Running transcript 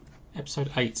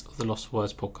Episode 8 of the Lost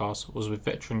Words podcast was with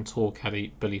veteran tour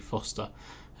caddy Billy Foster.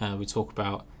 We talk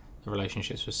about the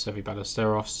relationships with Seve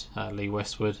Ballesteros, Lee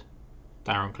Westwood,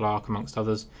 Darren Clarke, amongst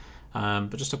others.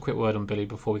 But just a quick word on Billy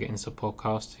before we get into the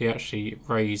podcast. He actually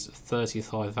raised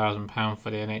 £35,000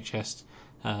 for the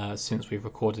NHS since we've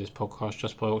recorded this podcast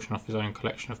just by auctioning off his own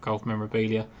collection of golf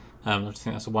memorabilia. I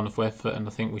think that's a wonderful effort, and I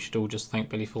think we should all just thank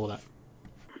Billy for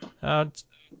that.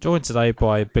 Joined today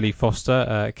by Billy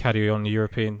Foster, caddy on the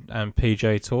European and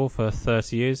PGA Tour for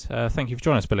 30 years. Thank you for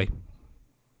joining us, Billy.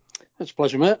 It's a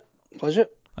pleasure, mate. Pleasure.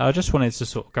 I just wanted to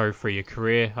sort of go through your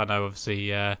career. I know,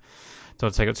 obviously,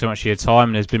 don't take up too much of your time,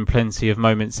 and there's been plenty of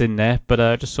moments in there,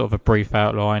 but just sort of a brief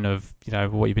outline of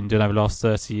what you've been doing over the last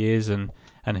 30 years and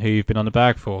who you've been on the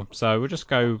bag for. So we'll just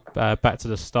go back to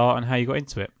the start and how you got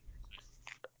into it.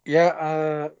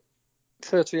 Yeah,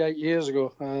 38 years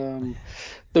ago,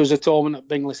 there was a tournament at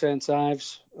Bingley St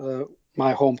Ives,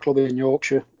 my home club in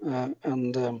Yorkshire,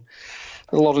 and the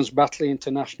Lawrence Batley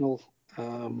International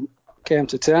came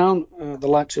to town. The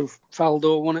likes of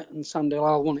Faldo won it and Sandy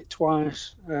Lyle won it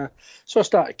twice. So I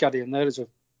started caddying there as a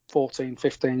 14,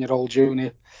 15-year-old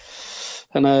junior.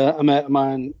 And a mate of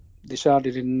mine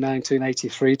decided in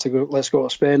 1983 to go, let's go to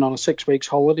Spain on a 6 weeks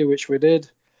holiday, which we did.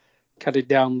 Caddied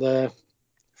down there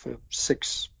for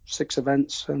six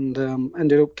events and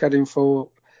ended up caddying for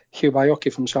Hugh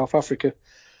Baiocchi from South Africa.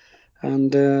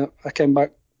 And I came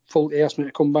back he asked me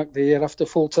to come back the year after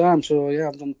full time. So yeah,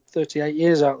 I've done 38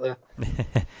 years out there.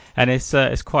 And it's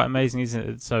quite amazing, isn't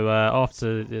it? So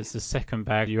after it's the second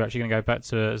bag, you're actually going to go back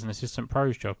to as an assistant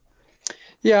pros job.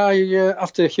 Yeah,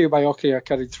 after Hugh Baiocchi, I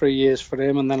caddied 3 years for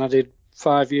him, and then I did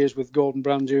 5 years with Gordon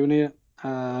Brown Jr.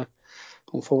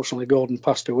 Unfortunately, Gordon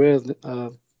passed away at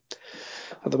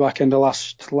the back end of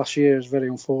last year. It's very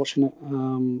unfortunate.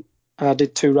 I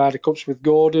did 2 Ryder Cups with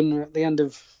Gordon. At the end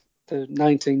of the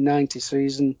 1990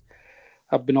 season,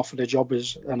 I'd been offered a job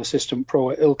as an assistant pro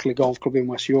at Ilkley Golf Club in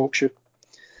West Yorkshire,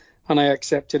 and I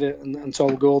accepted it and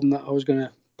told Gordon that I was going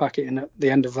to pack it in at the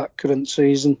end of that current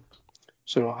season.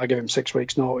 So I gave him 6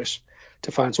 weeks notice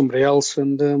to find somebody else,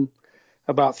 and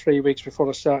about 3 weeks before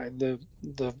I started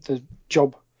the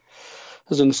job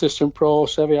as an assistant pro,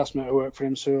 Seve asked me to work for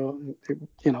him. So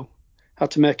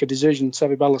had to make a decision: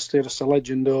 Seve Ballesteros, a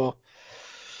legend, or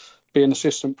be an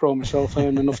assistant pro myself,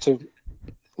 earn enough to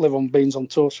live on beans on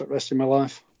toast for the rest of my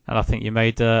life. And I think you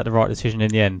made the right decision in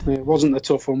the end. It wasn't a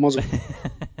tough one, was it?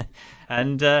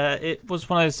 And it was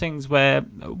one of those things where,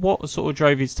 what sort of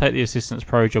drove you to take the assistant's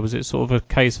pro job? Was it sort of a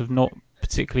case of not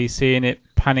particularly seeing it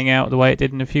panning out the way it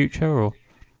did in the future, or?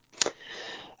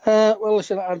 Well,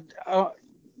 listen,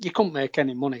 you couldn't make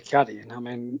any money caddying. I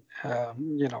mean,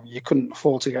 you couldn't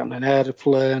afford to get on an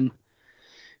aeroplane.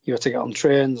 You had to get on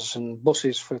trains and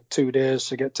buses for 2 days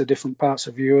to get to different parts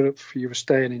of Europe. You were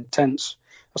staying in tents.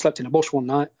 I slept in a bush one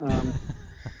night,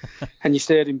 and you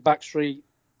stayed in backstreet,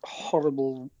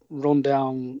 horrible,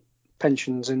 rundown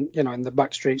pensions in the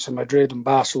back streets of Madrid and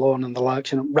Barcelona and the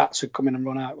likes. Rats had come in and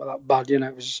run out with that bad.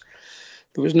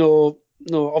 There was no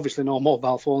obviously no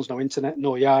mobile phones, no internet,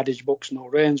 no yardage books, no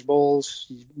range balls.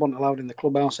 You weren't allowed in the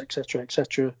clubhouse, etc.,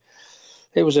 etc.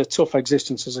 It was a tough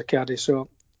existence as a caddy. So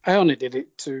I only did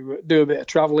it to do a bit of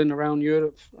travelling around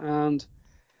Europe and,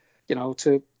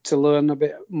 to learn a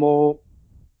bit more,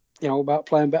 about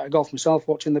playing better golf myself,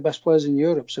 watching the best players in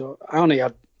Europe. So I only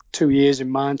had 2 years in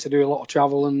mind to do a lot of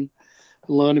travel and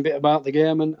learn a bit about the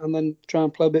game and then try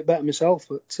and play a bit better myself.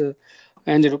 But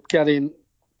I ended up caddying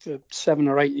for 7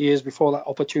 or 8 years before that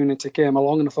opportunity came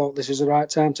along, and I thought this is the right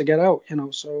time to get out,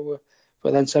 So,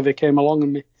 but then Seve came along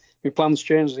and my plans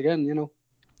changed again,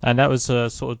 And that was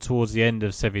sort of towards the end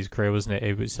of Seve's career, wasn't it?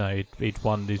 It was he'd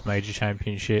won these major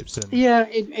championships. Yeah,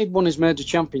 he'd won his major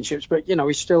championships, but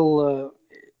he still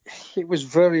he was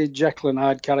very Jekyll and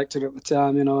Hyde character at the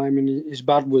time. I mean, his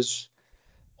bad was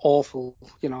awful.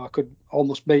 I could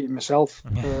almost beat him myself,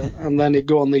 and then he'd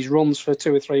go on these runs for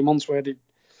 2 or 3 months where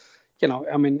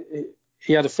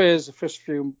he had a phase the first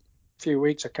few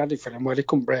weeks I caddied for him where he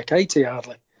couldn't break 80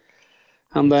 hardly.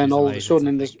 And then all of a sudden,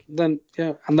 in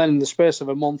the space of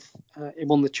a month, he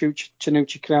won the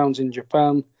Chinuchi Crowns in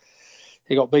Japan.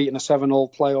 He got beaten a 7-hole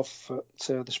playoff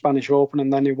at the Spanish Open,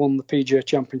 and then he won the PGA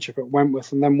Championship at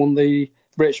Wentworth, and then won the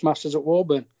British Masters at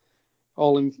Woburn,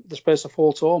 all in the space of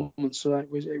 4 tournaments. So it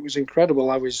was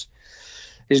incredible.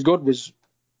 His good was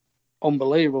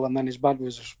unbelievable, and then his bad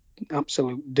was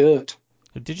absolute dirt.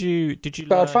 Did you?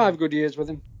 I had 5 good years with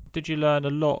him. Did you learn a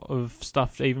lot of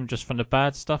stuff, even just from the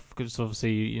bad stuff? Because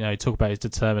obviously, talk about his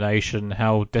determination,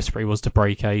 how desperate he was to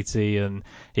break 80, and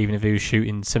even if he was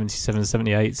shooting 77,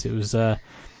 78, it was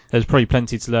there's probably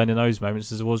plenty to learn in those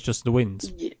moments as it was just the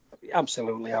wins.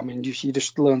 Absolutely. I mean, you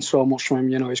just learn so much from him.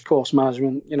 You know, his course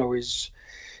management. You know, his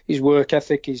work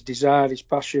ethic, his desire, his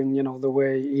passion. You know, the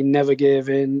way he never gave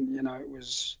in. You know, it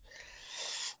was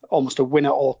almost a win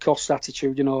at all costs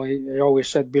attitude. You know, he always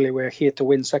said, "Billy, we're here to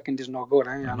win. Second is no good."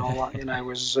 And all that. You know, it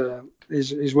was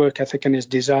his work ethic and his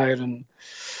desire, and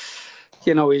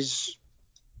you know, his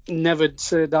never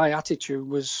say die attitude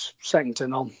was second to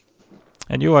none.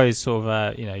 And you always sort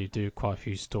of, you do quite a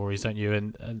few stories, don't you?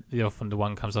 And often the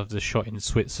one comes after the shot in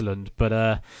Switzerland.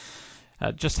 But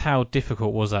just how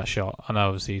difficult was that shot? I know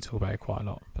obviously you talk about it quite a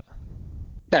lot. But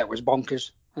That was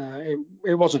bonkers.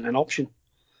 It wasn't an option.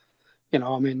 You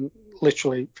know, I mean,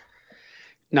 literally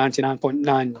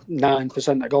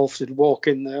 99.99% of golfers would walk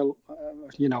in there,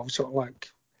 you know, sort of like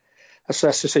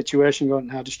assess the situation, going,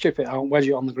 now just chip it out, wedge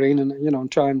it on the green, and you know,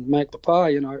 and try and make the par.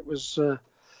 You know, it was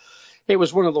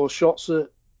one of those shots that,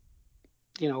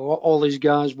 you know, all these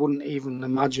guys wouldn't even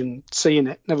imagine seeing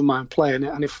it, never mind playing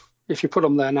it. And if you put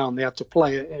them there now and they had to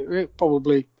play it, it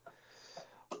probably,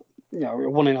 you know, a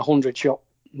 1 in 100 shot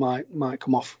might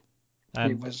come off.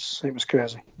 And it was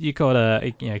crazy. You got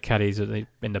caddies in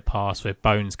the past where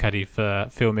Bones caddied for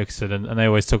Phil Mickelson, and they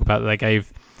always talk about that they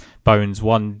gave Bones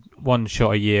one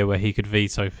shot a year where he could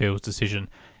veto Phil's decision.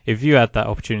 If you had that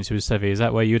opportunity with Seve, is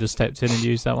that where you'd have stepped in and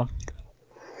used that one?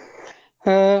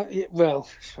 Well,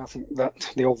 I think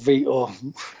that the old veto,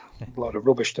 a lot of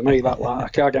rubbish to me. That I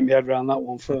can't get my head around that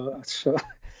one.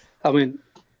 I mean,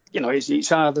 you know, it's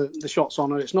either the shot's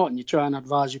on or it's not, and you try and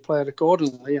advise your player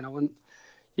accordingly. You know, and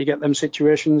you get them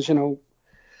situations, you know,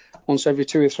 once every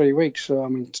 2 or 3 weeks. So I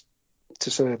mean,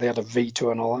 to say they had a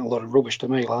veto and all that, a lot of rubbish to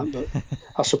me, like. But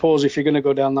I suppose if you're going to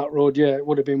go down that road, yeah, it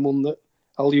would have been one that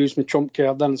I'll use my trump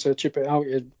card then and say chip it out,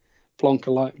 you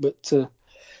plonker, like. But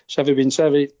Seve being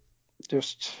Seve,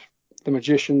 just the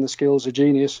magician, the skills, the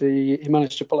genius, he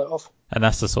managed to pull it off. And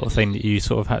that's the sort of thing that you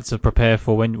sort of had to prepare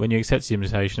for when you accepted the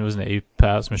invitation, wasn't it? He put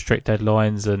out some strict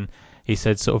deadlines, and he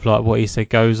said sort of like what he said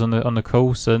goes on the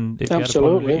course, and if you had a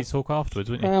problem, you talk afterwards,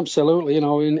 wouldn't you? Absolutely. You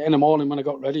know, in the morning when I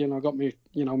got ready and I got me,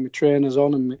 you know, my trainers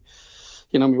on and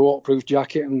my waterproof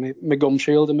jacket and my gum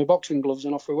shield and my boxing gloves,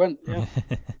 and off we went. Yeah.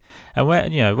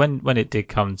 And when it did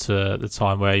come to the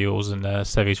time where yours and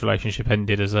Seve's relationship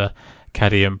ended as a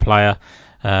caddy and player,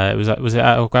 was it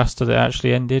at Augusta that it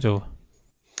actually ended, or?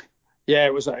 Yeah,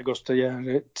 it was at Augusta. Yeah,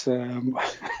 it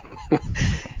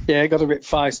got a bit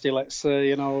feisty. Let's say,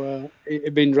 you know, it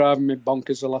had been driving me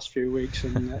bonkers the last few weeks,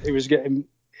 and it was getting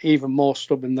even more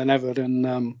stubborn than ever.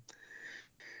 And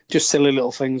just silly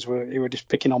little things where he were just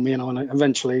picking on me, you know. And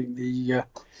eventually,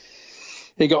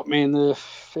 he got me in a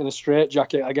straight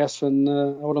jacket, I guess, and I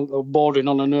was bordering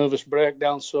on a nervous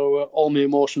breakdown. So all my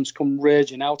emotions come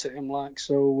raging out at him, like.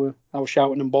 So I was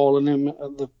shouting and bawling him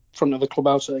at the front of the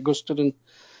clubhouse at Augusta, and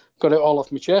got it all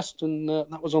off my chest. And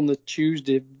that was on the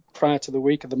Tuesday prior to the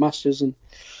week of the Masters, and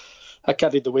I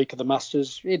caddied the week of the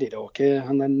Masters. He did okay,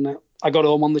 and then I got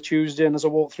home on the Tuesday, and as I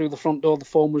walked through the front door, the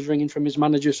phone was ringing from his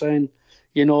manager saying,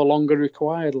 "You're no longer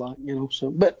required," like, you know. So,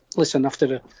 but listen,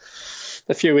 after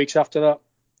a few weeks after that,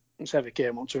 Seve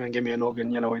came up to me and gave me a hug,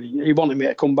 and you know, he wanted me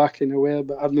to come back in a way,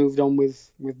 but I'd moved on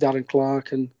with Darren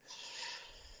Clarke, and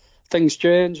things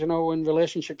change, you know, and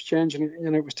relationships change, and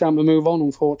you know, it was time to move on,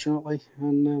 unfortunately.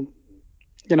 And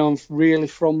you know, really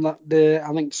from that day,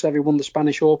 I think Seve won the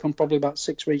Spanish Open probably about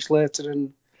 6 weeks later,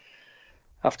 and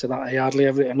after that, he hardly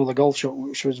ever hit another golf shot,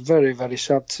 which was very, very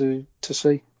sad to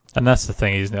see. And that's the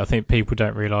thing, isn't it? I think people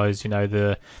don't realise, you know,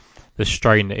 the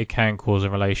strain that it can cause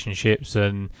in relationships,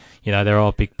 and you know, there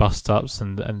are big bust ups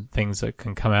and things that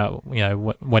can come out, you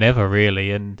know, whenever really,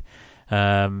 and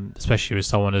especially with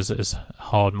someone as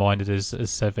hard minded as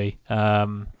Seve.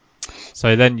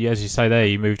 So then, as you say there,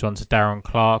 you moved on to Darren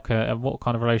Clarke. And what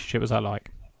kind of relationship was that like?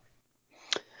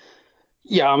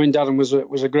 Yeah, I mean, Darren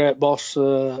was a great boss. You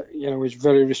know, he was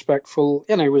very respectful.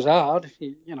 You know, he was hard.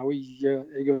 He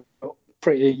got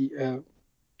pretty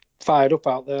fired up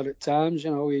out there at times. You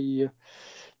know,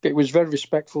 but was very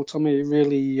respectful to me. He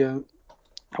really, I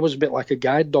was a bit like a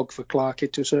guide dog for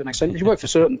Clarke to a certain extent. He worked for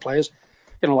certain players,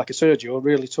 you know, like a Sergio,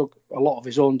 really took a lot of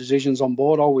his own decisions on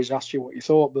board. Always asked you what you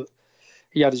thought, but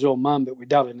he had his own mind. But with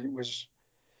Darren,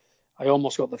 I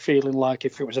almost got the feeling like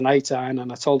if it was an 8 iron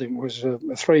and I told him it was a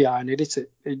 3 iron, he'd hit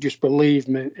it. He just believed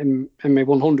me in me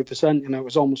 100%. You know, it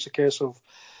was almost a case of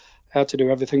I had to do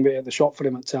everything but hit the shot for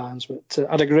him at times. But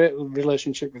I had a great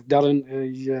relationship with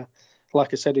Darren.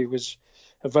 Like I said, he was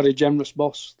a very generous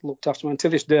boss, looked after me. And to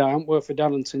this day, I haven't worked for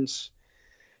Darren since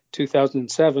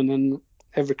 2007. And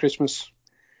every Christmas,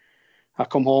 I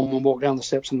come home and walk down the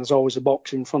steps, and there's always a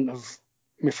box in front of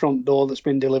my front door that's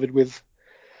been delivered with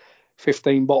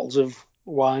 15 bottles of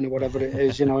wine or whatever it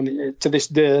is, and to this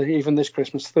day, even this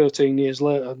Christmas, 13 years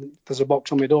later, there's a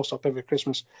box on my doorstep every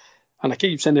Christmas, and I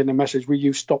keep sending a message, will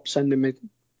you stop sending me,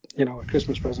 a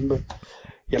Christmas present, but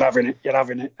you're having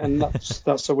it, and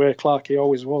that's the way Clarkey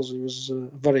always was. He was a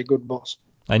very good boss.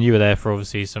 And you were there for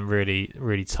obviously some really,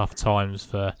 really tough times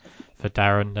for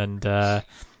Darren, and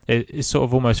it's sort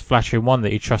of almost flattering, one,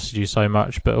 that he trusted you so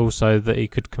much, but also that he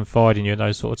could confide in you in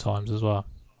those sort of times as well.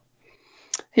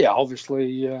 Yeah,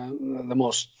 obviously the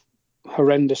most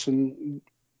horrendous, and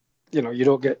you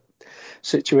don't get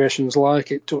situations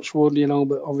like it, touch wood,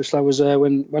 but obviously I was there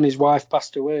when his wife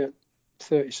passed away at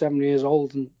 37 years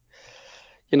old, and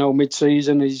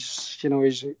mid-season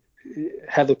his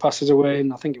Heather passes away,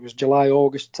 and I think it was July,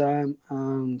 August time,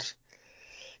 and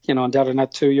and Darren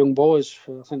had two young boys.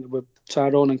 I think they were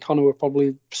Tyrone and Connor were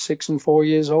probably 6 and 4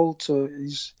 years old, so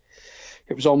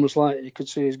it was almost like you could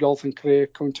see his golfing career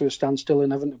coming to a standstill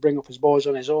and having to bring up his boys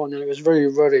on his own, and it was a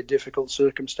very, very difficult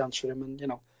circumstance for him. And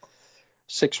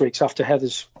 6 weeks after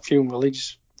Heather's funeral,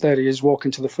 there he is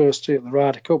walking to the first tee at the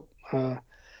Ryder Cup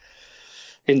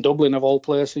in Dublin, of all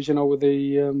places, with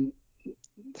the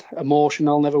emotion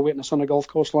I'll never witness on a golf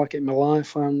course like it in my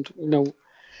life, and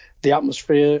the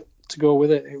atmosphere to go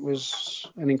with it. It was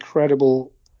an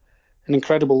incredible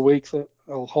week that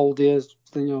I'll hold dear.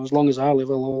 As long as I live,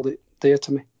 I'll hold it dear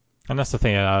to me. And that's the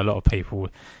thing. A lot of people,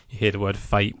 you hear the word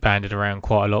fate bandied around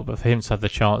quite a lot, but for him to have the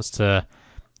chance to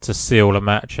seal a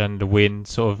match and win,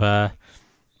 it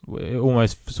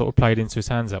almost sort of played into his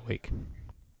hands that week.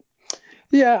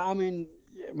 Yeah, I mean,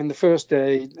 the first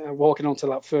day walking onto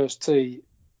that first tee,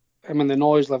 the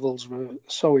noise levels were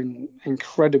so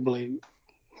incredibly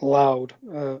loud.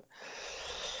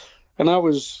 And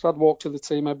I'd walked to the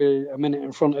tee maybe a minute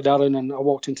in front of Darren, and I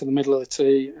walked into the middle of the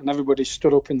tee, and everybody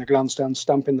stood up in the grandstand,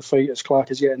 stamping the feet as Clark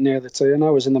is getting near the tee, and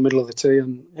I was in the middle of the tee,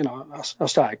 and I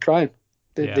started crying.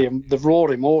 The raw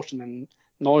emotion and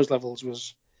noise levels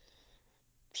was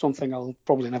something I'll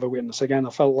probably never witness again. I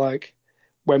felt like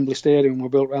Wembley Stadium were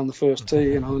built around the first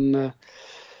tee, and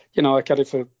I caddied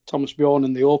for Thomas Bjorn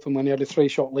in the Open when he had a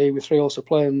 3-shot lead with 3 holes to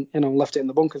play, and left it in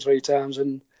the bunker 3 times,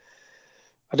 and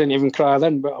I didn't even cry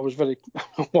then, but I was very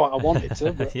what I wanted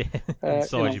to. But,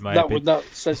 that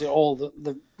says it all.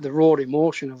 The raw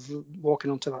emotion of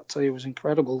walking onto that tee was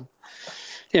incredible.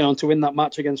 And to win that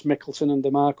match against Mickelson and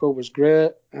DeMarco was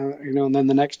great. And then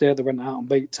the next day they went out and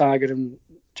beat Tiger and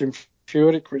Jim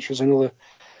Furyk, which was another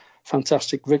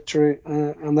fantastic victory.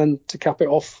 And then to cap it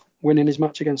off, winning his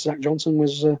match against Zach Johnson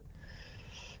was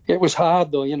it was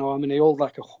hard though. He held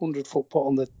like 100-foot putt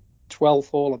on the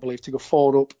 12th hole, I believe, to go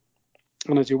 4 up.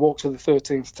 And as you walk to the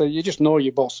 13th tee, you just know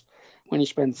your boss. When you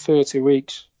spend 30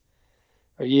 weeks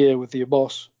a year with your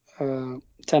boss, 10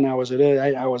 hours a day,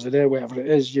 8 hours a day, whatever it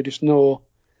is, you just know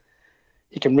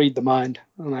you can read the mind.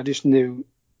 And I just knew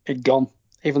it'd gone.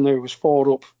 Even though it was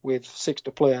 4 up with 6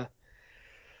 to play,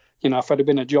 if I'd have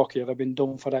been a jockey, I'd have been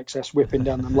done for excess whipping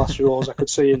down them last rows. I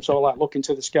could see him sort of like looking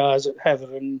to the skies at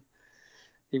Heather, and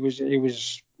he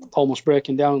was almost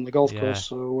breaking down on the golf course.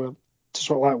 So to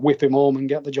sort of like whip him home and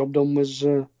get the job done was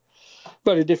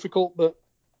very difficult, but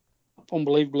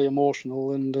unbelievably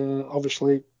emotional, and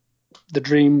obviously the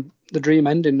dream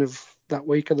ending of that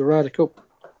week of the Ryder Cup.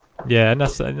 Yeah, and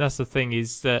that's the thing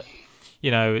is that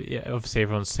obviously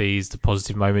everyone sees the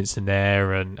positive moments in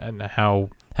there and how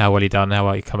well he done, how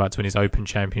well he come out to win his Open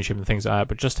Championship and things like that.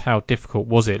 But just how difficult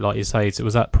was it? Like you say,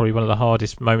 was that probably one of the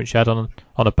hardest moments you had on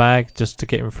a bag, just to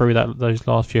get him through those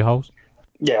last few holes?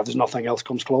 Yeah, there's nothing else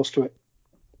comes close to it.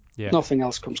 Yeah, nothing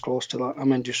else comes close to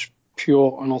that. Just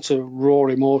pure and utter raw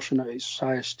emotion at its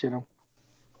highest.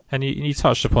 And you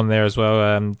touched upon there as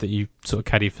well that you sort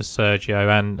of caddied for Sergio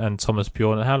and Thomas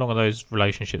Bjorn. And how long are those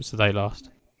relationships? Do they last?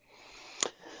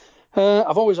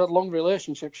 I've always had long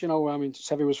relationships.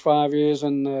 Seve was 5 years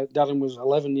and Darren was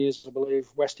 11 years, I believe.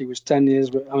 Westy was 10 years.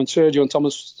 But Sergio and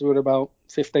Thomas were about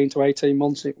 15 to 18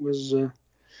 months. It was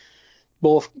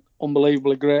both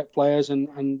unbelievably great players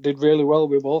and did really well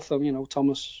with both of them.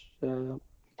 Thomas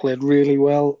played really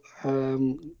well.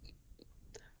 Could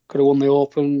have won the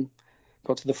Open,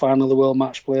 got to the final of the World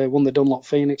Match Play, won the Dunlop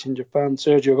Phoenix in Japan.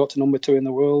 Sergio got to number 2 in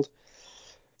the world.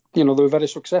 They were very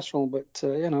successful, but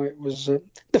it was the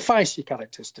feisty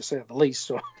characters, to say the least.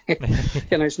 So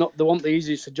it's not, they weren't the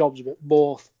easiest of jobs, but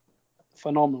both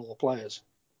phenomenal players.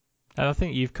 And I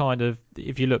think you've kind of,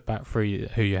 if you look back through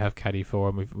who you have caddy for,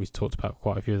 and we've talked about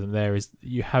quite a few of them there, is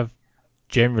you have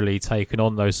generally taken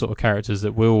on those sort of characters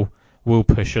that will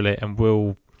push a lit and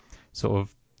will sort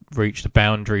of reach the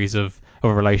boundaries of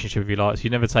of a relationship, if you like. So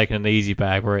you've never taken an easy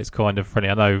bag where it's kind of friendly.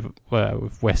 I know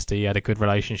with Westy you had a good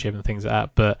relationship and things like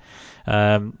that, but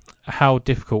how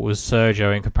difficult was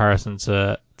Sergio in comparison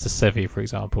to Sevi, for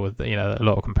example? A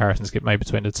lot of comparisons get made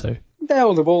between the two. Yeah,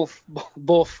 well, they're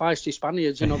both feisty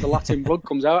Spaniards. The Latin blood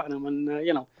comes out in them,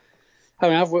 and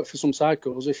I've worked for some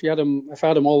sidecars. If I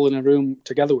had them all in a room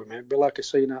together with me, it'd be like a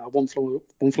scene out of One Flew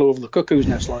Over the Cuckoo's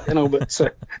Nest,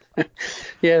 But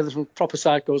yeah, there's some proper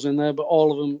sidecars in there, but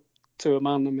all of them, to a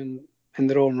man, in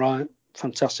their own right,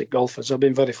 fantastic golfers. I've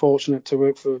been very fortunate to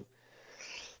work for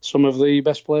some of the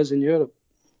best players in Europe.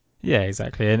 Yeah,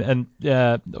 exactly, and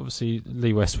obviously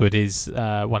Lee Westwood is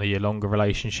one of your longer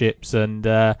relationships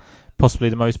and possibly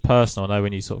the most personal. I know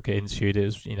when you sort of get interviewed, it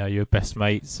was your best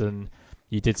mates, and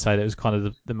you did say that it was kind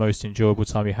of the most enjoyable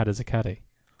time you had as a caddy.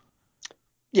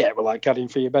 Yeah, well, like caddying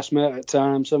for your best mate at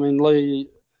times. I mean, Lee,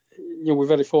 we're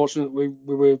very fortunate.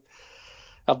 We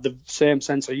had the same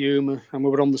sense of humour, and we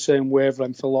were on the same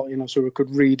wavelength a lot. So we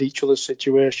could read each other's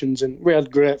situations, and we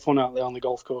had great fun out there on the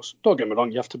golf course. Don't get me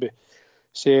wrong, you have to be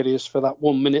serious for that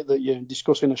 1 minute that you're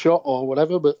discussing a shot or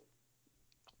whatever, but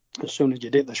as soon as you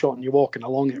did the shot and you're walking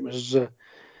along, it was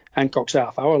Hancock's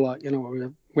half hour.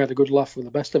 We had a good laugh with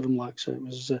the best of them. So it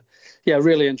was a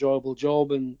really enjoyable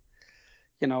job. And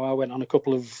I went on a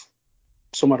couple of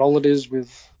summer holidays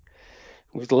with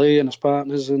Lee and his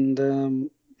partners, and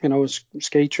a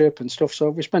ski trip and stuff. So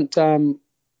we spent time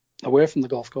away from the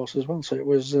golf course as well. So it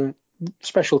was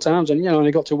special times, and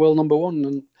he got to world number one,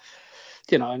 and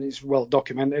and it's well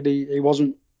documented. He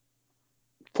wasn't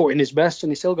putting his best,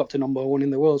 and he still got to number one in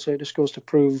the world. So it just goes to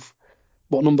prove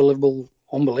what an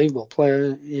unbelievable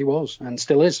player he was and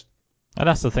still is. And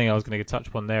that's the thing I was going to touch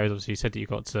upon there. Is obviously you said that you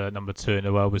got to number 2 in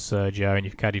the world with Sergio, and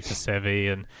you've caddied for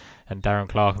Sevi and Darren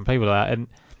Clarke and people like that.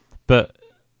 But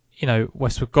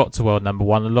Westwood got to world number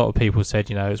 1. A lot of people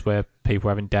said it's where people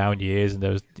were having down years, and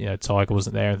there was Tiger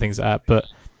wasn't there and things like that. But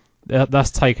that's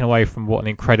taken away from what an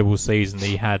incredible season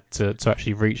he had to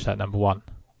actually reach that number 1.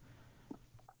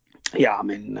 Yeah, I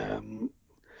mean,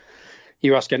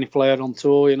 you ask any player on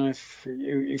tour,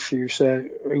 if you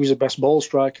say who's the best ball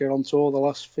striker on tour the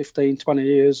last 15, 20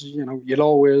 years, you'd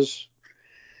always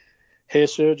hear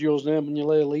Sergio's name and you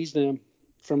hear Lee's name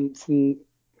from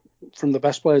the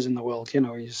best players in the world.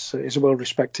 He's a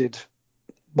well-respected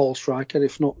ball striker,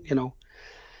 if not,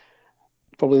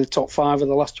 probably the top 5 of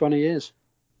the last 20 years.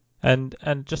 And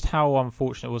just how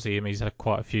unfortunate was he? I mean, he's had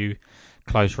quite a few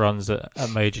close runs at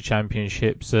major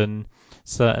championships, and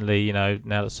certainly, now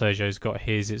that Sergio's got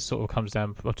his, it sort of comes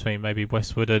down between maybe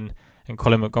Westwood and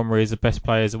Colin Montgomerie as the best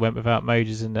players that went without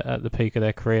majors at the peak of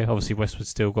their career. Obviously, Westwood's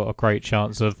still got a great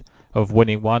chance of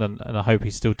winning one, and I hope he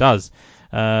still does.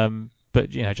 But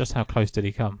just how close did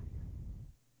he come?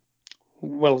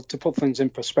 Well, to put things in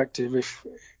perspective,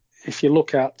 if you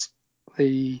look at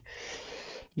the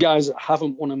guys that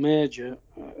haven't won a major,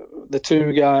 the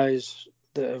 2 guys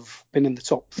that have been in the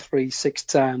top 3 6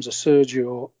 times are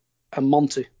Sergio and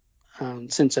Monty.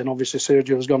 And since then, obviously,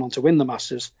 Sergio has gone on to win the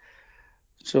Masters.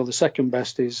 So the second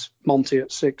best is Monty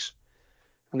at 6.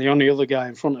 And the only other guy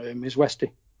in front of him is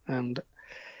Westy. And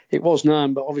it was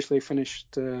 9, but obviously he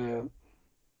finished...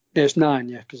 it's 9,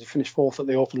 because he finished 4th at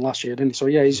the Open last year, didn't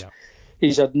he? So,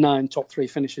 he's had 9 top 3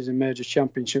 finishes in major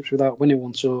championships without winning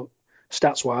one. So,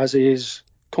 stats-wise, he is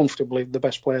comfortably the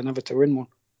best player never to win one.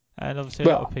 And obviously, a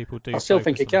lot of people do. I still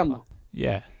think he can, though.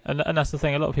 Yeah, and that's the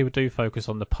thing. A lot of people do focus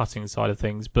on the putting side of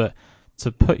things, but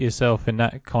to put yourself in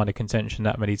that kind of contention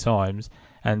that many times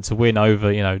and to win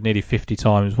over, nearly 50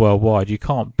 times worldwide, you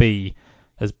can't be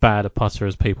as bad a putter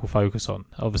as people focus on.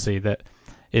 Obviously, that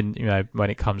when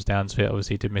it comes down to it,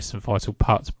 obviously he did miss some vital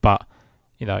putts, but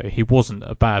he wasn't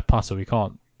a bad putter. We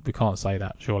can't say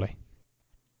that, surely.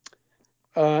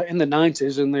 In the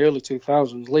 90s and the early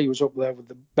 2000s, Lee was up there with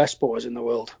the best putters in the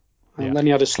world. And then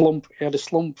he had a slump.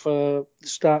 For the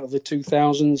start of the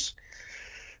 2000s.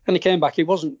 And he came back. He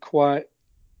wasn't quite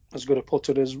as good a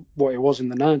putter as what he was in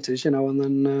the 90s, And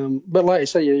then, but like you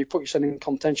say, you put yourself in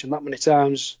contention that many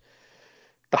times.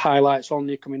 The highlights on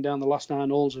you coming down the last 9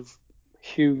 holes of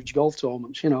huge golf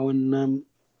tournaments, And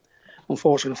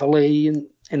unfortunately for Lee,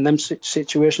 in them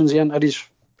situations, he hadn't had his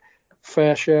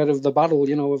fair share of the battle,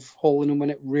 of holding them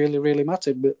when it really, really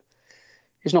mattered. But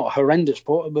he's not a horrendous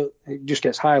putter, but it just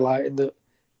gets highlighted that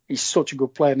he's such a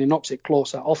good player and he knocks it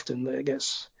close that often that it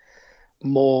gets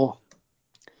more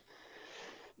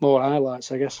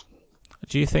highlights, I guess.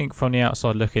 Do you think from the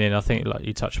outside looking in, I think like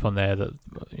you touched upon there that,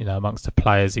 amongst the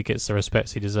players he gets the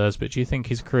respect he deserves, but do you think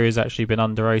his career has actually been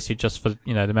underrated just for, the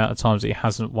amount of times that he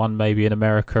hasn't won maybe in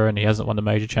America and he hasn't won a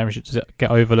major championship? Does it get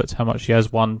overlooked how much he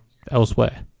has won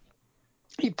elsewhere?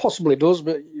 He possibly does,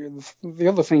 but the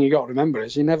other thing you got to remember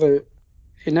is he never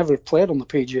played on the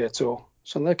PGA Tour.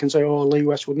 So they can say, oh, Lee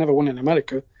Westwood never won in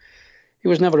America. He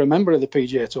was never a member of the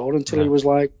PGA Tour until he was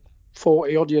like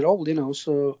 40 odd year old,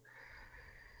 So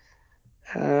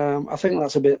I think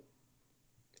that's a bit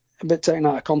taken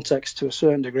out of context to a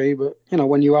certain degree. But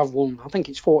when you have won, I think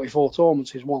it's 44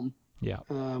 tournaments he's won. Yeah.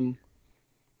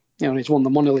 He's won the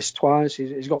money list twice.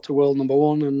 He's got to world number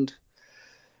one, and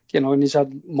and he's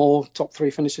had more top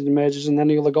 3 finishes in majors than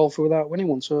any other golfer without winning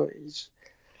one. So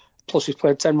plus he's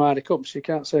played 10 Ryder Cups. You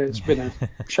can't say it's been a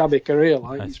shabby career.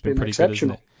 It's been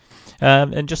exceptional.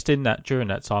 Good, and just during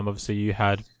that time, obviously you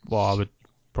had what I would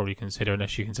probably consider,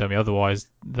 unless you can tell me otherwise,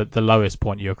 the lowest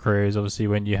point of your career is obviously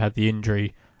when you had the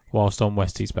injury whilst on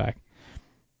Westie's back.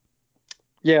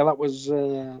 Yeah, that was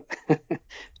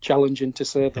challenging to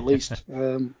say the least.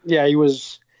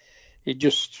 He'd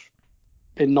just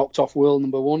been knocked off world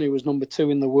number one. He was number 2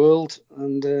 in the world,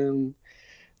 and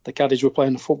the caddies were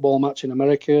playing a football match in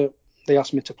America. They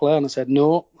asked me to play, and I said,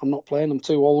 no, I'm not playing. I'm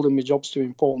too old and my job's too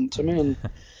important to me. And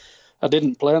I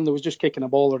didn't play, and they was just kicking a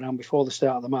ball around before the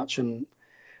start of the match, and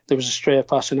there was a stray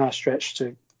pass, and I stretched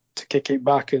to kick it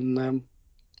back, and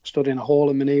stood in a hole,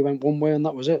 and my knee went one way, and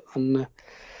that was it. And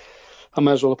I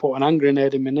may as well have put an hand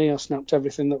grenade in my knee. I snapped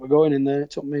everything that were going in there.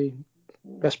 It took me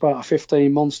best part of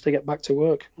 15 months to get back to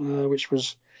work, which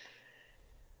was,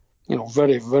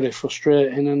 very, very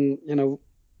frustrating and,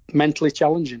 mentally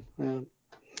challenging.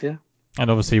 Yeah. And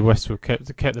obviously Westwood kept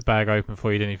the bag open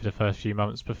for you, didn't he, for the first few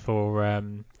months before,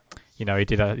 he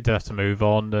did have to move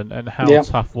on. And how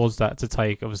tough was that to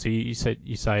take? Obviously, you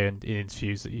say in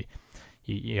interviews that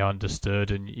you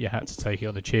understood and you had to take it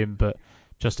on the chin, but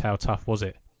just how tough was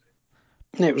it?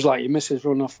 It was like your missus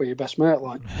running off with your best mate.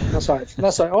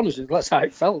 Honestly, that's how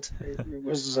it felt. It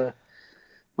was. I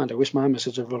wish my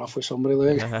missus had run off with somebody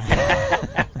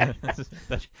there.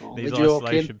 These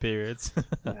isolation periods.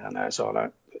 Yeah, no, it's all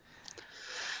right.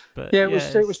 But yeah,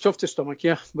 it was tough to stomach.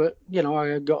 Yeah, but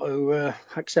I got to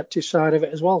accept his side of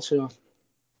it as well. So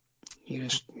you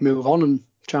just move on and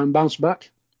try and bounce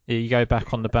back. Yeah, you go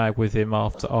back on the bag with him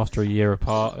after a year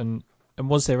apart, and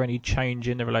was there any change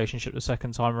in the relationship the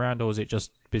second time around, or was it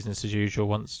just business as usual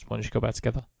once you got back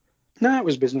together? No, it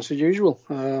was business as usual.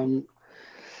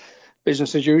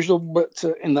 Business as usual, but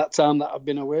in that time that I've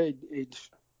been away, he'd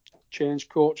changed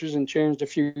coaches and changed a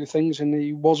few things, and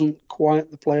he wasn't quite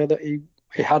the player that he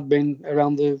had been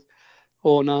around the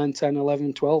 09, 10,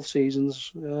 11, 12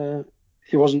 seasons.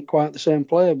 He wasn't quite the same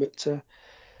player, but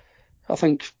I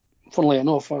think, funnily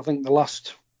enough, the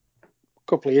last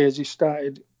couple of years he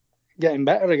started getting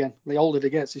better again. The older he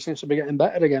gets, he seems to be getting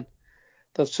better again.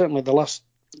 That's certainly the last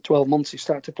 12 months he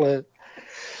started to play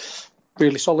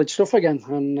really solid stuff again,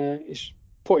 and he's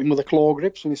put him with the claw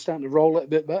grips and he's starting to roll it a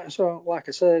bit better. So, like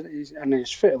I said, he's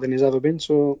fitter than he's ever been.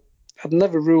 So, I'd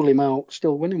never rule him out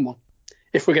still winning one.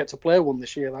 If we get to play one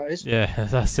this year, that is. Yeah,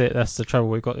 that's it. That's the trouble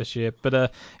we've got this year.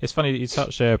 But it's funny that you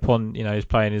touched there upon, he's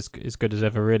playing as good as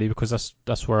ever, really, because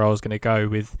that's where I was going to go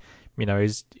with.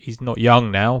 He's not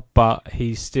young now, but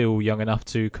he's still young enough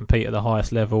to compete at the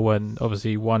highest level, and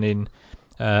obviously won in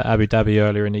Abu Dhabi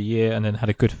earlier in the year, and then had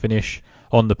a good finish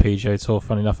on the PGA Tour,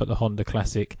 funny enough, at the Honda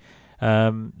Classic.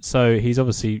 So he's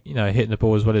obviously hitting the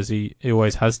ball as well as he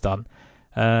always has done,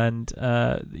 and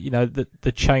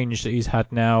the change that he's had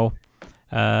now.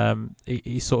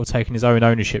 He's sort of taken his own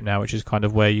ownership now, which is kind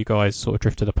of where you guys sort of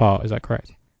drifted apart. Is that correct?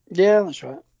 Yeah,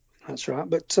 that's right.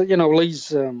 But Lee's,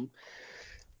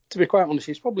 to be quite honest,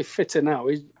 he's probably fitter now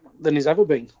than he's ever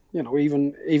been.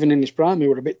 Even in his prime, he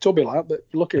was a bit tubby like. But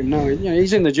look at him now.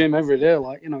 He's in the gym every day.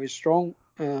 He's strong,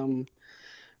 and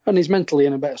he's mentally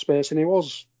in a better space than he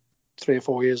was 3 or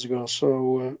 4 years ago.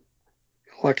 So,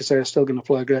 like I say, he's still going to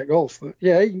play great golf. But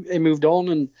yeah, he moved on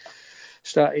and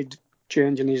started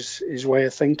changing his way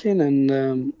of thinking,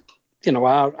 and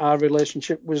our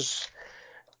relationship was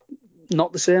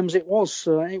not the same as it was.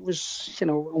 It was,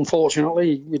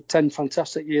 unfortunately, we had 10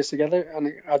 fantastic years together,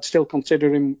 and I'd still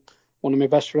consider him one of my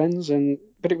best friends.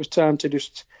 But it was time to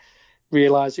just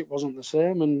realise it wasn't the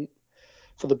same, and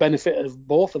for the benefit of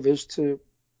both of us to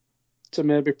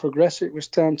maybe progress, it was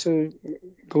time to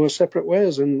go separate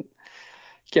ways. And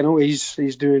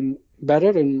he's doing better,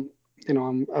 and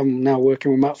I'm now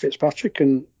working with Matt Fitzpatrick,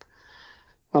 and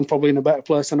I'm probably in a better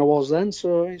place than I was then.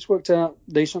 So it's worked out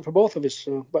decent for both of us.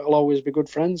 But I'll always be good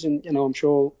friends, and I'm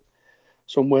sure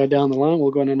somewhere down the line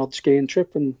we'll go on an odd skiing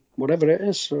trip and whatever it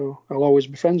is. So I'll always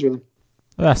be friends with him.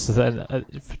 That's to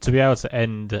be able to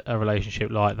end a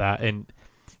relationship like that, and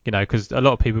because a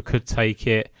lot of people could take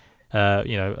it,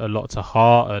 a lot to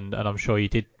heart, and I'm sure you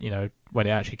did. When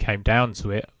it actually came down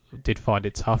to it, did find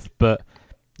it tough, but.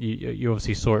 you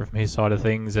obviously saw it from his side of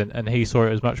things, and he saw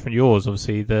it as much from yours.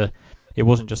 Obviously, it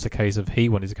wasn't just a case of he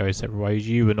wanted to go separate ways.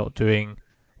 You were not doing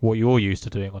what you're used to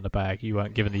doing on the bag. You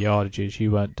weren't given the yardages.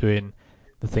 You weren't doing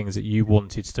the things that you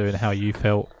wanted to do and how you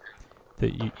felt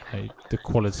that you know the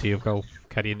quality of golf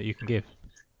caddying that you can give.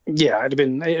 Yeah, it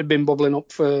had been bubbling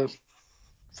up for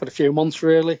a few months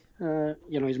really.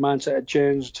 His mindset had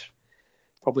changed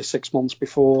probably 6 months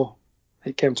before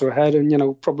it came to a head,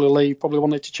 and probably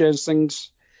wanted to change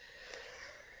things,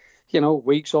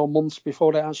 weeks or months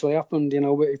before it actually happened.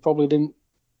 But he probably didn't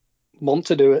want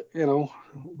to do it.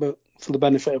 But for the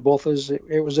benefit of both of us,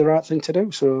 it was the right thing to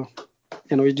do. So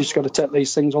you just got to take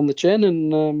these things on the chin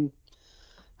and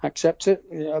accept it.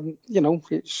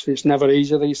 It's never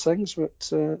easy, these things,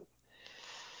 but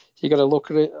you got to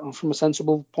look at it from a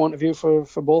sensible point of view for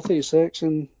both of your sakes,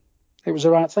 and it was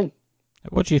the right thing.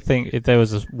 What do you think, if there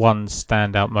was one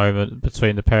standout moment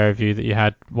between the pair of you that you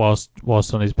had whilst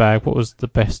on his bag? What was the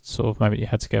best sort of moment you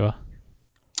had together?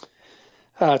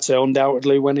 I'd say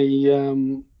undoubtedly when he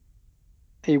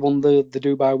won the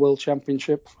Dubai World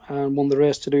Championship and won the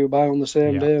race to Dubai on the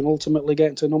same day, and ultimately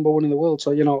getting to number one in the world.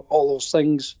 So all those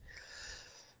things.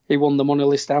 He won the money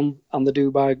list and the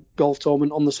Dubai golf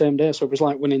tournament on the same day. So it was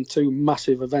like winning two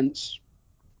massive events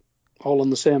all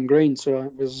on the same green. So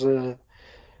it was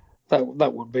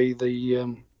that would be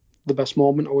the best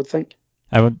moment, I would think.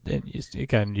 And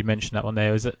again, you mentioned that one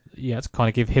there. Was it you had to kind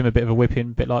of give him a bit of a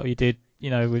whipping, a bit like you did,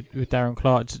 with Darren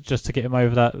Clarke, just to get him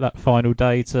over that final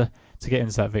day to get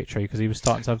into that victory, because he was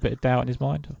starting to have a bit of doubt in his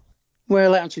mind?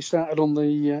 Well, it actually started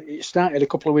it started a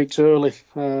couple of weeks early.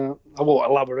 I won't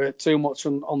elaborate too much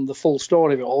on the full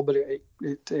story of it all, but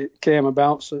it came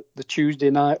about the Tuesday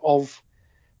night of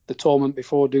the tournament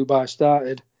before Dubai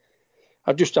started.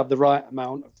 I've just had the right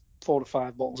amount of 4 or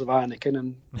 5 bottles of Heineken,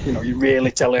 and you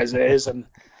really tell it as it is. And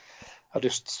I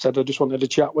just said I just wanted to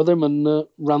chat with him and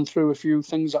ran through a few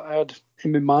things that I had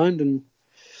in my mind, and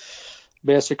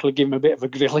basically give him a bit of a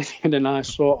grilling in a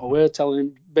nice sort of way, telling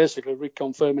him, basically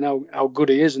reconfirming how good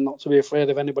he is and not to be afraid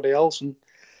of anybody else. And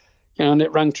and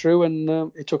it rang true,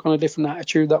 and he took on a different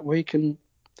attitude that week and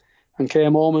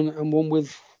came home and won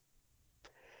with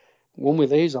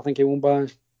ease. I think he won by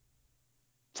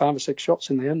 5 or 6 shots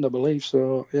in the end, I believe.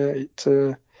 So yeah,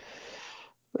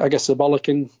 I guess the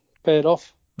bollocking paid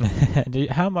off.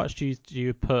 How much do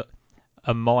you put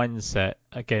a mindset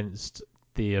against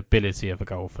the ability of a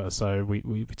golfer? So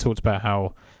we talked about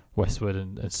how Westwood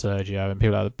and Sergio and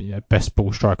people are the best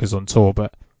ball strikers on tour,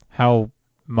 but how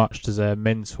much does their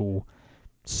mental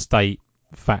state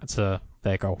factor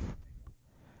their golf?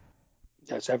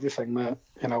 That's everything, mate.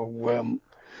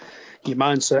 Your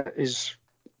mindset is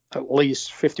at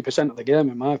least 50% of the game,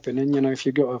 in my opinion. If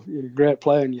you've got a great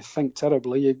player and you think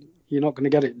terribly, you're not going to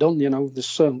get it done. There's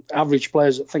some average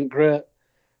players that think great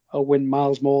will win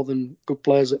miles more than good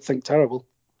players that think terrible.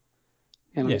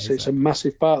 Exactly. It's a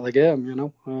massive part of the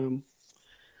game.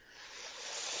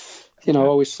 I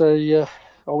always say,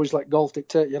 always let golf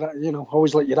dictate your.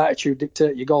 Always let your attitude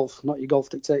dictate your golf, not your golf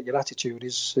dictate your attitude.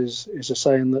 Is a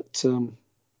saying that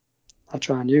I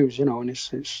try and use. And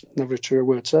it's never a true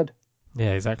word said.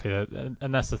 Yeah, exactly,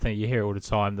 and that's the thing. You hear all the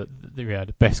time that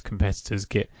the best competitors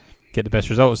get the best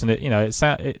results, and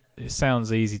it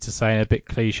sounds easy to say and a bit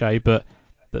cliche, but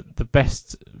the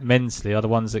best mentally are the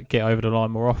ones that get over the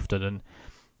line more often,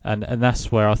 and that's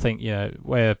where I think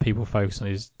where people focus on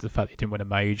is the fact that he didn't win a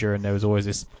major, and there was always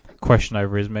this question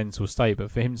over his mental state.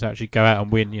 But for him to actually go out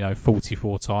and win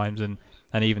 44 times, and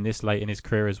even this late in his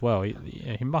career as well,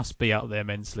 he must be out there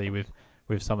mentally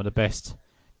with some of the best,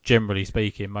 generally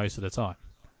speaking, most of the time.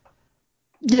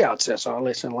 Yeah, I'd say so.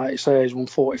 Listen, like you say, he's won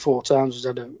 44 times. He's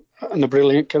had a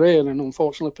brilliant career, and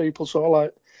unfortunately, people sort of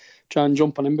like try and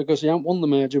jump on him because he hasn't won the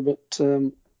major. But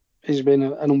he's been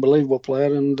an unbelievable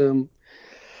player, and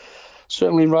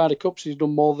certainly in Ryder Cups, he's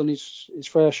done more than his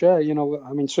fair share.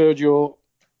 Sergio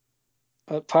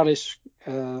at Paris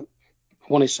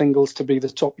won his singles to be the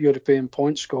top European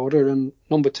point scorer, and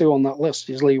number 2 on that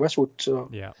list is Lee Westwood. So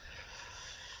yeah.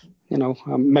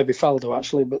 Maybe Faldo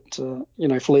actually, but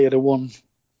if Lee had won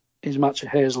his match at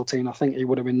Hazeltine, I think he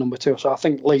would have been number 2. So I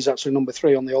think Lee's actually number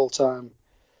 3 on the all-time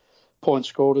point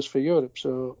scorers for Europe.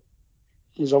 So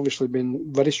he's obviously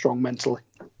been very strong mentally.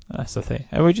 That's the thing.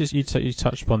 And you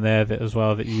touched upon there that as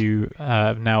well that you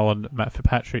now on Matt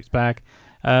Fitzpatrick's bag.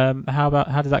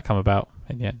 How did that come about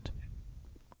in the end?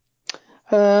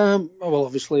 Well,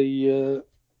 obviously,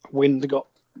 wind got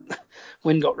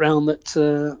round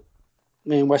that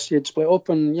me and Westy had split up,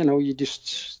 and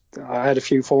I had a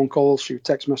few phone calls, a few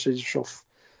text messages off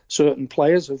certain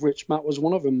players, of which Matt was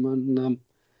one of them, and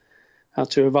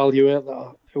had to evaluate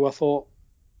who I thought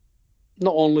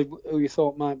not only who you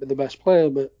thought might be the best player,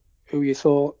 but who you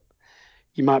thought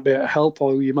you might be able to help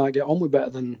or who you might get on with better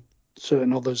than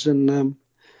certain others. And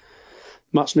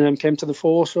Matt's name came to the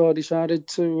fore, so I decided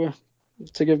to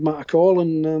give Matt a call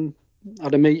and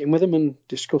had a meeting with him and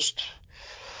discussed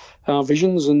our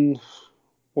visions and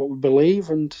what we believe.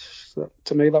 And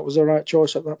to me, that was the right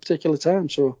choice at that particular time.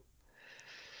 So,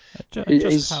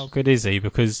 just how good is he?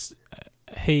 Because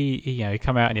he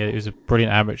came out and he was a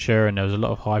brilliant amateur, and there was a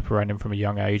lot of hype around him from a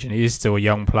young age, and he is still a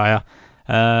young player.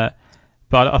 But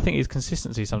I think his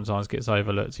consistency sometimes gets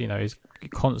overlooked. He's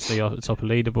constantly at the top of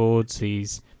leaderboards.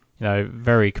 He's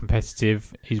very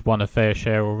competitive. He's won a fair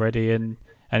share already, and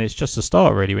it's just a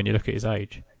start really when you look at his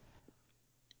age.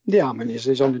 Yeah, I mean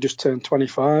he's only just turned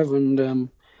 25, and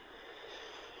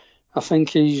I think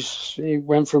he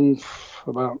went from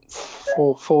about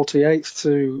 48th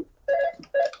to,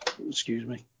 excuse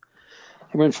me,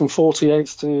 he went from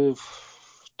 48th to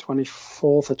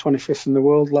 24th or 25th in the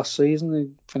world last season.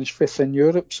 He finished 5th in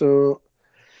Europe, so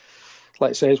like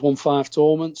I say, he's won 5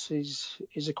 tournaments.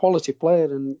 He's a quality player,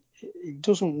 and he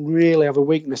doesn't really have a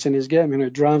weakness in his game. He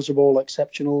drives the ball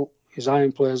exceptional. His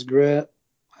iron play is great.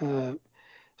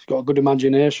 He's got a good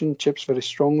imagination, chips very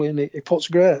strongly, and he puts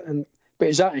great. But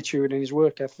his attitude and his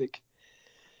work ethic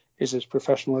is as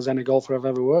professional as any golfer I've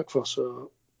ever worked for.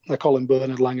 So they call him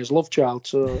Bernard Langer's love child.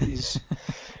 So his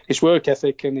work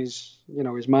ethic and his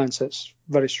mindset's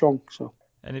very strong. So.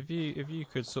 And if you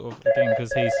could sort of, again,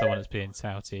 because he's someone that's being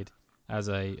touted as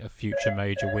a future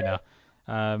major winner,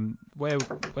 where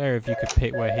if you could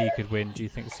pick where he could win, do you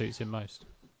think suits him most?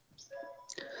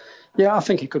 Yeah, I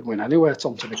think he could win anywhere,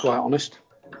 Tom, to be quite honest.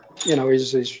 He's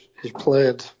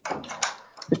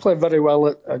played very well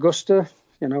at Augusta.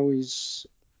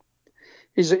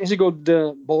 He's a good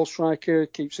ball striker,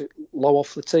 keeps it low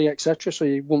off the tee, etc. So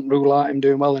you wouldn't rule out him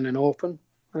doing well in an Open.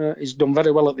 He's done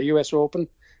very well at the US Open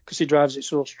because he drives it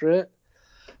so straight.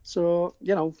 So,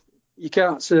 you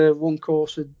can't say one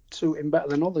course would suit him better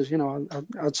than others.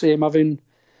 I'd see him having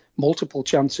multiple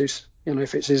chances,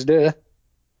 if it's his day.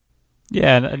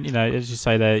 Yeah, and as you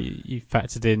say there, you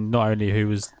factored in not only who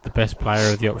was the best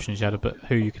player of the options you had, but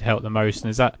who you could help the most. And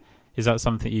is that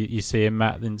something you see in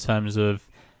Matt in terms of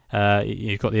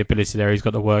he's got the ability there, he's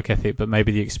got the work ethic, but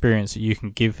maybe the experience that you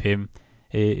can give him,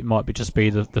 it might just be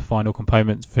the final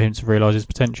component for him to realise his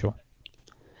potential?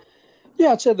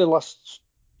 Yeah, I'd say the last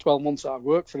 12 months that I've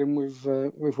worked for him, we've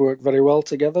worked very well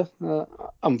together.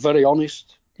 I'm very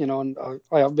honest, and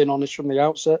I have been honest from the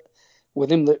outset with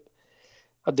him that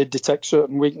I did detect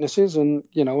certain weaknesses, and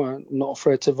I'm not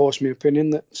afraid to voice my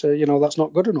opinion that that's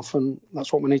not good enough, and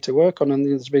that's what we need to work on. And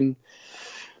there's been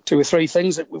 2 or 3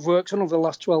 things that we've worked on over the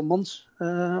last 12 months,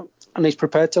 and he's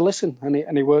prepared to listen,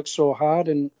 and he works so hard,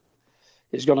 and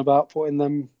he's gone about putting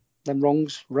them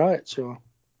wrongs right. So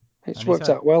it's worked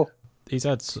out well. He's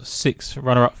had 6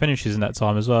 runner-up finishes in that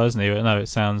time as well, hasn't he? I know it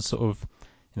sounds sort of,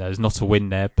 there's not a win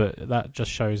there, but that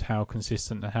just shows how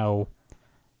consistent and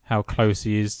how close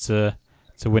he is to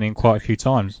winning quite a few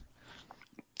times.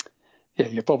 Yeah,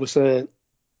 you'd probably say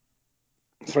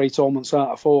 3 tournaments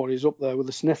out of 4, he's up there with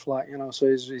the sniff, so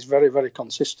he's very, very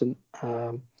consistent.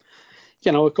 A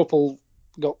couple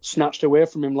got snatched away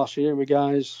from him last year with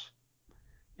guys.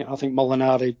 I think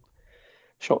Molinari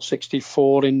shot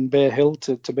 64 in Bay Hill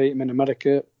to beat him in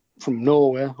America from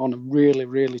nowhere on a really,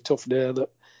 really tough day. That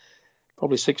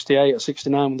probably 68 or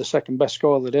 69 was the second best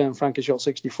score of the day, and Frankie shot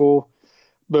 64.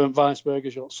 Bernd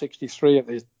Weisberger shot 63 at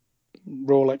the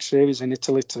Rolex Series in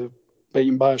Italy to beat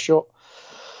him by a shot.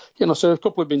 So a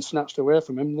couple have been snatched away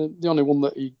from him. The only one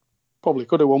that he probably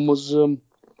could have won was the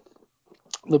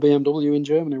BMW in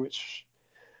Germany, which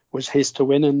was his to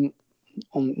win. And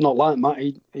not like Matt,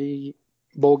 he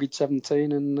bogeyed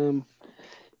 17 and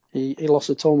he lost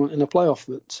the tournament in a playoff.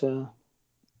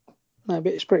 But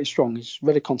it's pretty strong. He's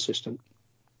very consistent.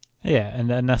 Yeah,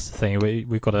 and that's the thing.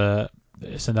 We've got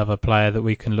it's another player that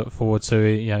we can look forward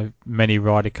to. Many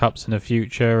Ryder Cups in the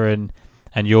future, and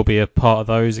you'll be a part of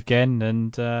those again.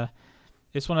 And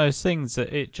it's one of those things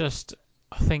that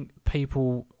I think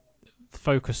people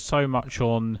focus so much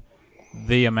on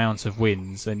the amount of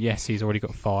wins. And yes, he's already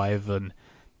got 5,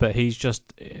 but he's just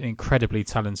an incredibly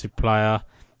talented player.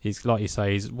 He's, like you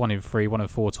say, he's 1 in 3, 1 in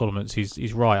 4 tournaments.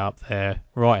 He's right up there,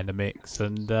 right in the mix.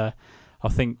 And I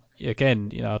think,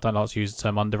 again, I don't like to use the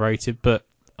term underrated, but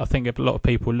I think a lot of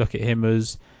people look at him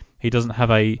as he doesn't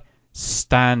have a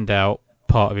standout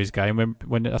part of his game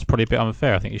when that's probably a bit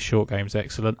unfair. I think his short game's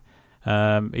excellent.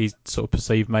 He's sort of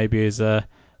perceived maybe as a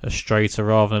straighter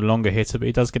rather than a longer hitter, but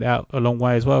he does get out a long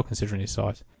way as well considering his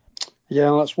size.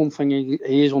 Yeah, that's one thing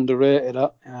he is underrated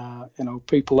at.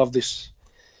 People have this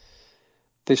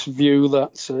this view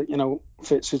that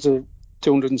Fitz is a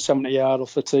 270 yard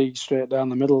off the tee straight down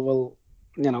the middle. Well,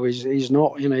 he's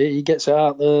not. He gets it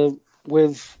out there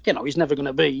with. He's never going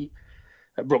to be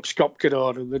a Brooks Koepka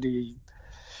or that he.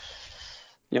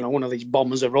 One of these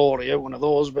bombers of Rory, one of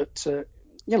those. But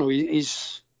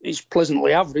he's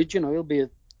pleasantly average. He'll be a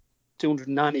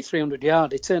 290, 300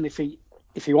 yard return if he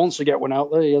wants to get one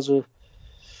out there. He has a.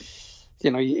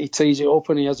 He tees it up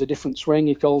and he has a different swing.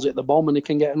 He calls it the bomb and he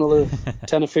can get another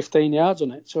 10 or 15 yards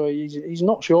on it. So he's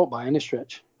not short by any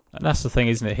stretch. And that's the thing,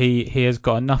 isn't it? He has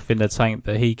got enough in the tank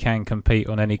that he can compete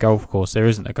on any golf course. There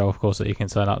isn't a golf course that he can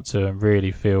turn up to and really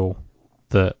feel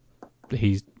that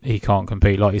he can't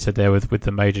compete. Like you said there with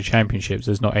the major championships,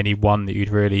 there's not any one that you'd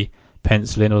really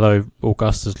pencil in. Although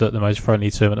Augusta's look the most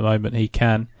friendly to him at the moment,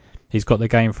 he's got the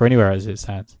game for anywhere as it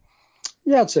stands.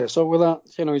 Yeah, I'd say so. With that,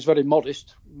 he's very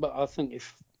modest. But I think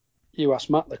if you ask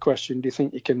Matt the question, do you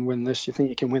think you can win this? Do you think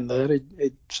you can win there?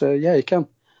 He'd say, yeah, you can.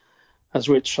 As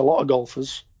which a lot of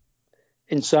golfers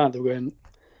inside the win,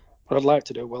 but I'd like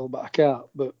to do well, but I can't.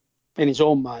 But in his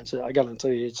own mindset, I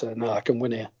guarantee you he'd say, no, I can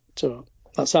win here. So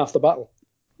that's half the battle.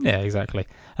 Yeah, exactly.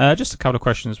 Just a couple of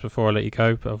questions before I let you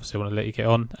go, but obviously I want to let you get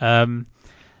on.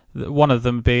 One of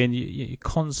them being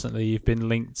you've been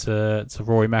linked to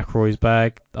Rory McIlroy's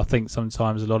bag. I think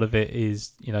sometimes a lot of it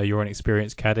is you're an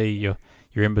experienced caddy,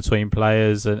 you're in between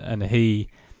players, and a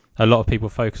lot of people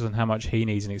focus on how much he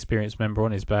needs an experienced member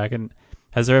on his bag. And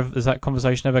has that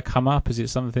conversation ever come up? Is it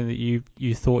something that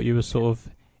you thought you were sort of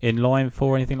in line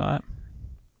for, or anything like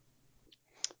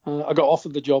that? I got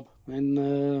offered the job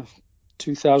in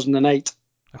 2008.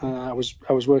 I was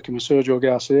working with Sergio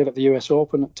Garcia at the US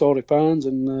Open at Torrey Pines,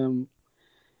 and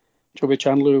Chubby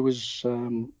Chandler, who was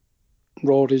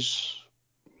Rory's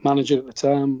manager at the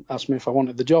time, asked me if I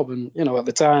wanted the job. And at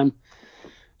the time,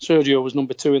 Sergio was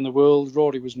number 2 in the world.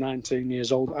 Rory was 19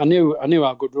 years old. I knew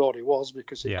how good Rory was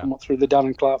because he'd come up through the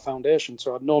Darren Clarke Foundation.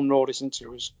 So I'd known Rory since he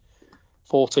was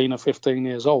 14 or 15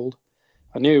 years old.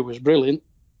 I knew he was brilliant,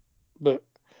 but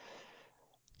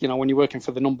when you're working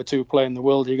for the number 2 player in the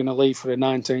world, you're going to leave for a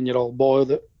 19-year-old boy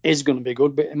that is going to be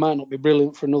good, but it might not be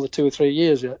brilliant for another 2 or 3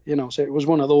 years yet. So it was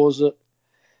one of those that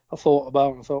I thought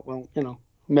about. I thought, well,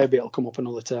 maybe it'll come up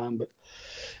another time, but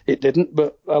it didn't.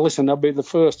 But listen, I'd be the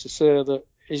first to say that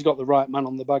he's got the right man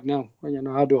on the bag now.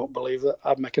 I don't believe that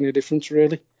I'd make any difference,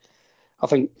 really. I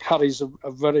think Harry's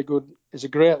he's a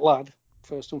great lad,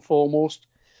 first and foremost.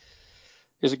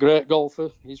 He's a great golfer.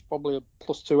 He's probably a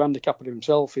 +2 handicapper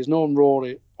himself. He's known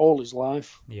Rory all his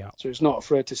life. Yeah. So he's not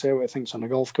afraid to say what he thinks on a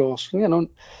golf course.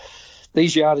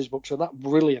 These Yardies books are that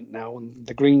brilliant now, and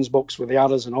the Greens books with the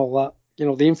adders and all that.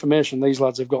 The information these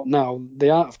lads have got now, the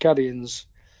art of caddying's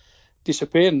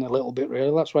disappearing a little bit,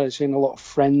 really. That's why I've seen a lot of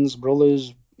friends,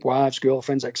 brothers, wives,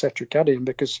 girlfriends, etc. caddying,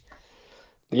 because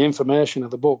the information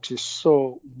of the books is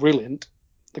so brilliant.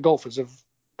 The golfers have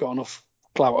got enough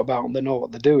clout about them, they know what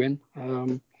they're doing.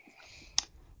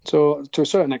 So to a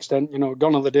certain extent,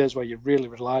 gone are the days where you really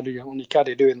relied on your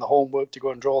caddy doing the homework to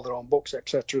go and draw their own books,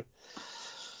 etc.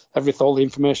 All the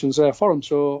information's there for them.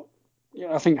 So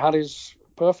I think Harry's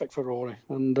perfect for Rory,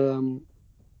 and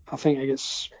I think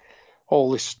it's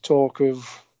all this talk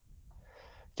of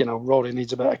Rory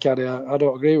needs a better caddy. I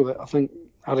don't agree with it. I think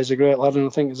Harry's a great lad, and I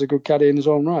think he's a good caddy in his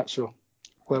own right. So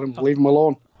leave him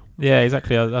alone. Yeah,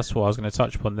 exactly. That's what I was going to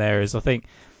touch upon there. Is I think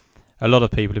a lot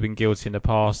of people have been guilty in the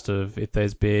past of, if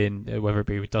there's been, whether it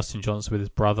be with Dustin Johnson with his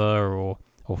brother or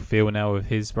Phil now with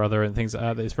his brother and things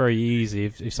like that, it's very easy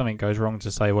if something goes wrong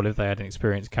to say, well, if they had an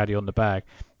experienced caddy on the bag.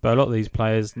 But a lot of these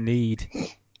players need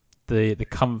the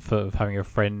comfort of having a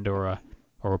friend or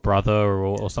a brother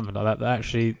or something like that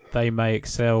actually they may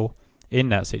excel in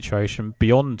that situation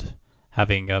beyond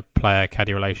having a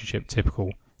player-caddy relationship,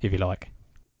 typical, if you like.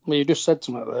 Well, you just said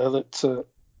something there that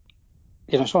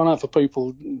it's not enough for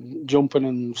people jumping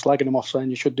and slagging him off saying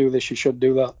you should do this, you should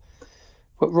do that.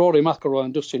 But Rory McIlroy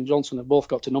and Dustin Johnson have both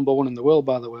got to number 1 in the world,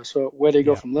 by the way. So where do you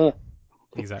go from there?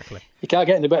 Exactly. You can't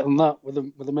get any better than that with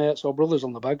the mates or brothers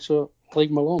on the bag. So leave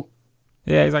them alone.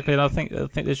 Yeah, exactly. And I think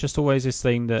there's just always this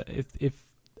thing that if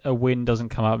a win doesn't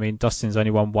come out, I mean, Dustin's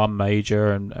only won 1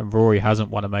 major and Rory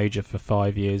hasn't won a major for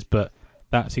 5 years, but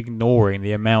that's ignoring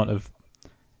the amount of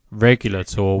regular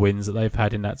tour wins that they've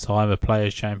had in that time, a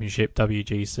Players' Championship,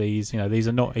 WGCs. These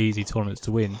are not easy tournaments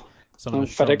to win. Some of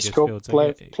the FedEx Cup,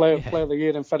 player of the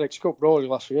year in FedEx Cup Rory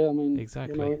last year. I mean,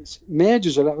 exactly. It's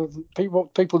majors.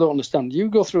 People don't understand. You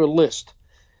go through a list,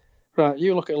 right?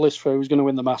 You look at a list for who's going to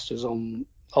win the Masters on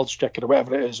Oddschecker or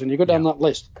whatever it is, and you go down that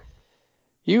list.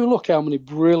 You look how many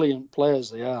brilliant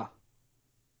players they are.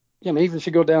 Even if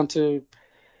you go down to,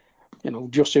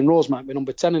 Justin Rose might be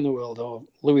number 10 in the world, or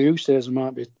Louis Oosthuizen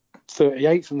might be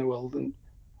 38th in the world, and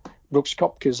Brooks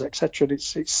Koepka's, etc.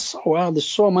 It's so hard. There's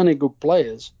so many good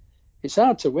players. It's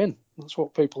hard to win. That's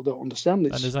what people don't understand.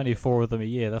 And there's only 4 of them a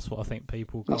year. That's what I think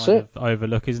people kind of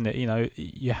overlook, isn't it? You know,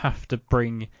 you have to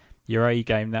bring your A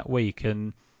game that week,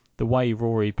 and the way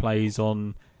Rory plays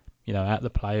on, you know, at the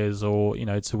Players or, you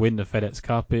know, to win the FedEx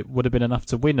Cup, it would have been enough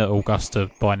to win at Augusta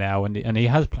by now, and he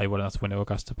has played well enough to win at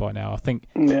Augusta by now. I think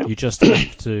you just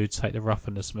have to take the rough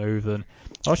and the smooth. And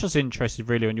I was just interested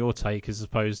really on your take, as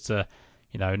opposed to,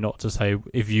 you know, not to say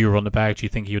if you were on the bag, do you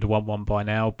think he would have won one by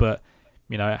now, but,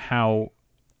 you know,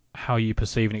 how you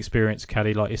perceive an experienced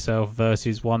caddy like yourself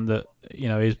versus one that, you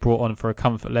know, is brought on for a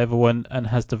comfort level and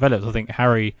has developed. I think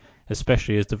Harry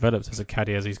especially has developed as a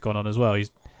caddy as he's gone on as well.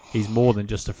 He's more than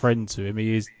just a friend to him.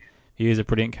 He is a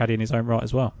brilliant caddy in his own right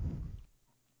as well.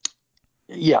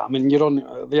 Yeah, I mean,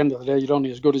 at the end of the day, you're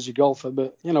only as good as your golfer,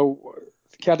 but, you know,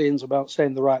 caddying's about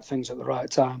saying the right things at the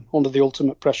right time under the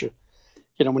ultimate pressure.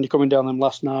 You know, when you're coming down them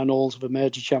last 9 holes of a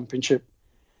major championship,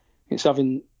 it's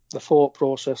having the thought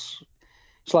process.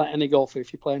 It's like any golfer.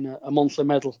 If you're playing a monthly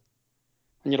medal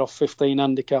and you're off 15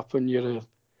 handicap and you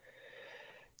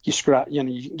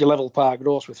level par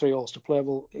gross with 3 holes to play,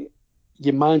 well,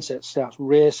 your mindset starts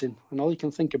racing, and all you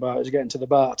can think about is getting to the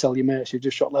bar to tell your mates you've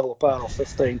just shot level par off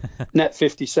 15, net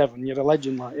 57. You're a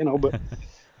legend, like, you know. But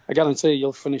I guarantee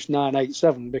you'll finish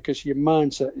 9-8-7 because your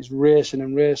mindset is racing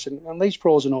and racing. And these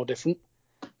pros are no different.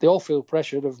 They all feel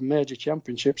pressured of major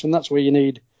championships, and that's where you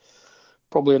need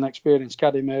probably an experienced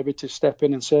caddy maybe to step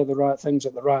in and say the right things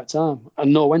at the right time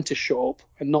and know when to shut up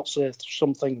and not say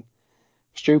something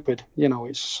stupid. You know,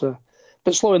 it's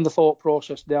but slowing the thought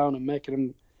process down and making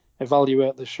them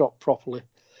evaluate the shot properly.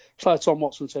 It's like Tom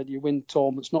Watson said, you win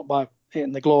tournaments not by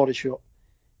hitting the glory shot.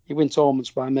 You win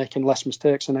tournaments by making less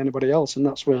mistakes than anybody else, and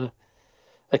that's where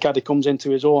a caddy comes into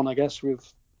his own, I guess,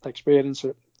 with experience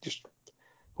at just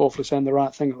hopefully saying the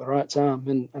right thing at the right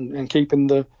time and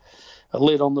keeping a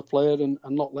lid on the player and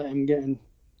not letting him get in,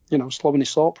 you know, slowing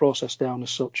his thought process down as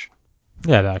such.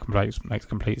 Yeah, that makes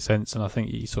complete sense, and I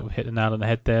think you sort of hit the nail on the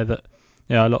head there that,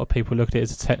 you know, a lot of people look at it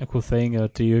as a technical thing, or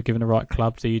do you given the right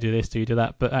club, do you do this, do you do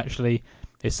that, but actually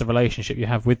it's the relationship you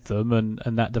have with them, and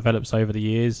that develops over the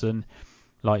years. And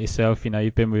like yourself, you know,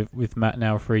 you've been with Matt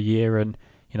now for a year, and,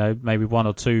 you know, maybe 1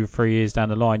 or 2, 3 years down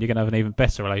the line, you're going to have an even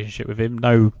better relationship with him.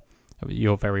 No,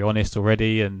 you're very honest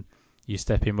already, and you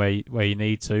step in where you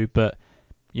need to, but,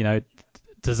 you know,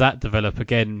 does that develop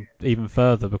again even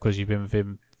further because you've been with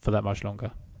him for that much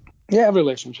longer? Yeah,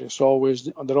 relationships they're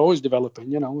always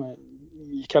developing. You know,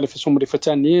 you caddy for somebody for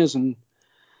 10 years and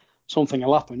something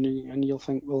will happen, and you'll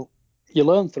think, well, you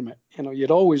learn from it. You know,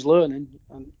 you're always learning,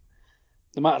 and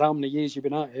no matter how many years you've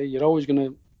been out here, you're always going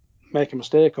to make a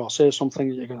mistake or say something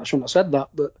that you're going, I shouldn't have said that,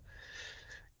 but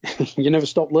you never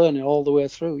stop learning all the way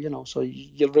through. You know, so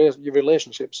your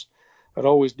relationships are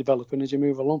always developing as you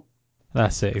move along.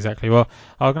 That's it, exactly. Well,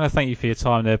 I'm going to thank you for your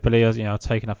time there, Billy. You know, I've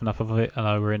taken up enough of it. I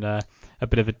know we're in a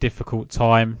bit of a difficult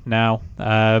time now.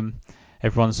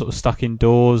 Everyone's sort of stuck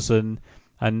indoors and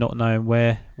not knowing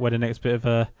where the next bit of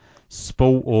a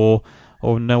sport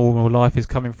or normal life is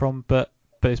coming from. But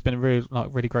it's been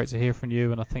really great to hear from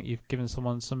you, and I think you've given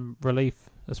someone some relief,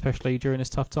 especially during this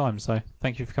tough time. So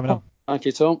thank you for coming on. Thank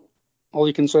you, Tom. All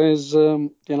you can say is,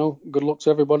 you know, good luck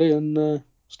to everybody, and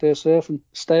stay safe and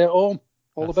stay at home.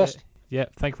 All the best. Yeah,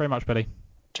 thank you very much, Billy.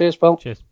 Cheers, pal. Cheers.